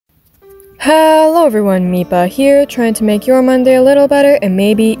Hello everyone, Mipa here, trying to make your Monday a little better and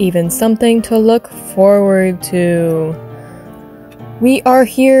maybe even something to look forward to. We are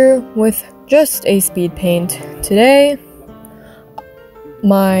here with just a speed paint today.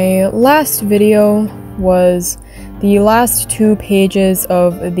 My last video was the last 2 pages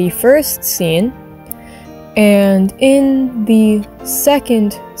of the first scene, and in the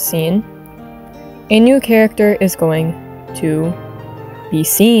second scene, a new character is going to be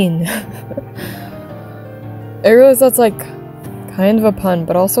seen. I realize that's like kind of a pun,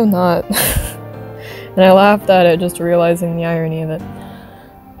 but also not. And I laughed at it just realizing the irony of it.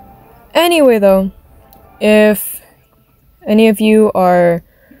 Anyway though, if any of you are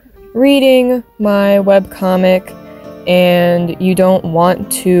reading my webcomic and you don't want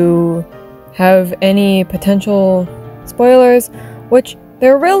to have any potential spoilers, which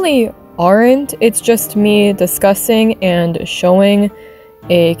there really aren't, it's just me discussing and showing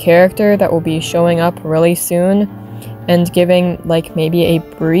a character that will be showing up really soon and giving like maybe a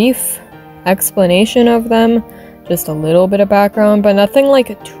brief explanation of them, just a little bit of background, but nothing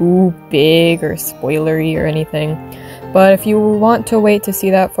like too big or spoilery or anything. But if you want to wait to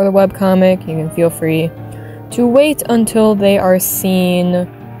see that for the webcomic, you can feel free to wait until they are seen.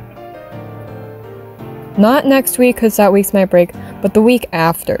 Not next week, because that week's my break, but the week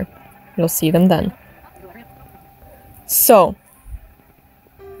after. You'll see them then. So,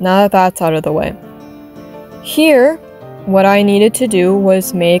 now that that's out of the way, here, what I needed to do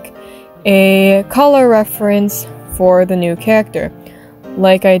was make a color reference for the new character,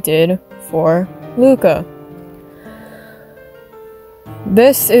 like I did for Luca.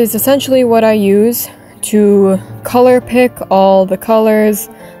 This is essentially what I use to color pick all the colors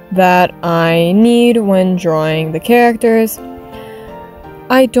that I need when drawing the characters.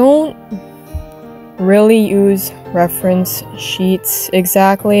 I don't really use reference sheets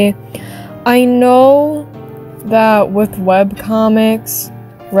exactly. I know that with webcomics,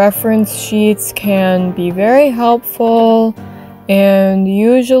 reference sheets can be very helpful and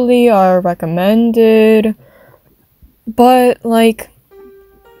usually are recommended, but like,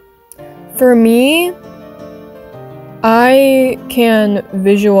 for me, I can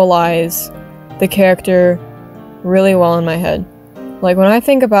visualize the character really well in my head. Like, when I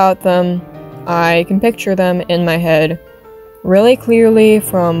think about them, I can picture them in my head really clearly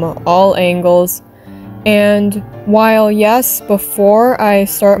from all angles. And while yes, before I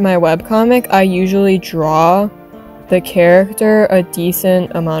start my webcomic, I usually draw the character a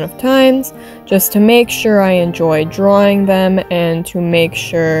decent amount of times just to make sure I enjoy drawing them and to make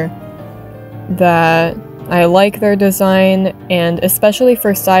sure that I like their design, and especially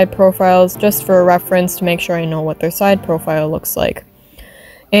for side profiles, just for a reference to make sure I know what their side profile looks like.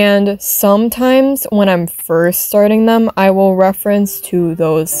 And sometimes when I'm first starting them, I will reference to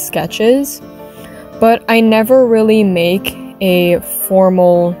those sketches, but I never really make a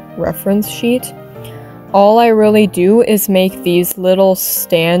formal reference sheet. All I really do is make these little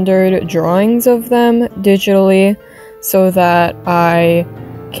standard drawings of them digitally so that I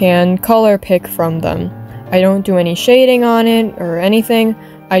can color pick from them. I don't do any shading on it or anything.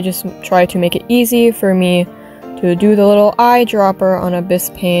 I just try to make it easy for me to do the little eyedropper on a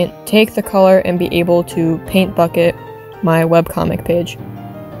bisque paint, take the color, and be able to paint bucket my webcomic page.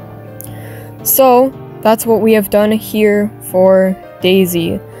 So, that's what we have done here for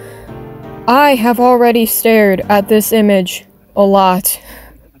Daisy. I have already stared at this image a lot.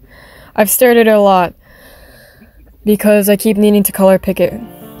 I've stared at it a lot because I keep needing to color pick it.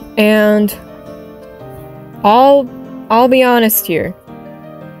 And I'll be honest here.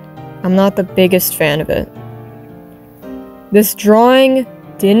 I'm not the biggest fan of it. This drawing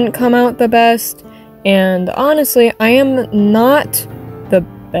didn't come out the best, and honestly, I am not the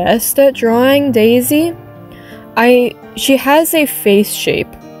best at drawing Daisy. She has a face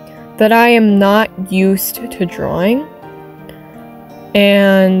shape that I am not used to drawing,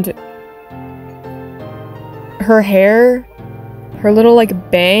 and her hair, her little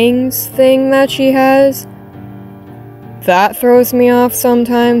like bangs thing that she has, that throws me off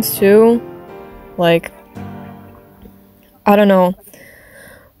sometimes too. Like, I don't know.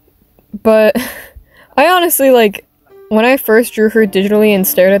 But I honestly, like, when I first drew her digitally and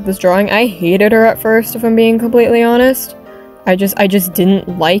stared at this drawing, I hated her at first, if I'm being completely honest. I just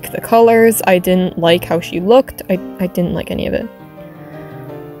didn't like the colors, I didn't like how she looked, I didn't like any of it.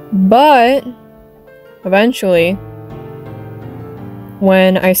 But eventually,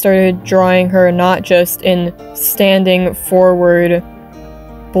 when I started drawing her not just in standing forward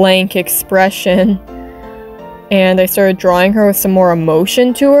blank expression, and I started drawing her with some more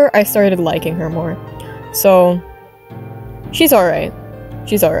emotion to her, I started liking her more. So, she's alright.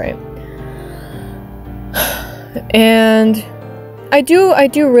 She's alright. And I do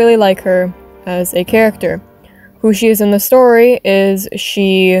really like her as a character. Who she is in the story is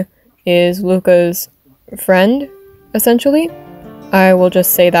she is Luca's friend, essentially. I will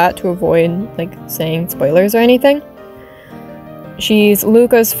just say that to avoid, like, saying spoilers or anything. She's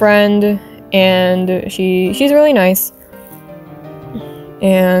Luca's friend, and she's really nice.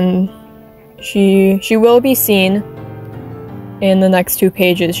 And she will be seen in the next 2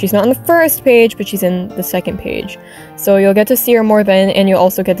 pages. She's not on the first page, but she's in the second page. So you'll get to see her more then, and you'll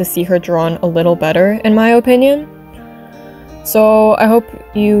also get to see her drawn a little better, in my opinion. So I hope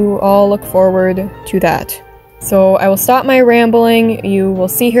you all look forward to that. So I will stop my rambling. You will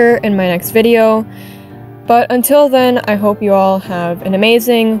see her in my next video. But until then, I hope you all have an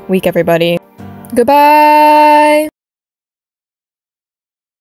amazing week, everybody. Goodbye!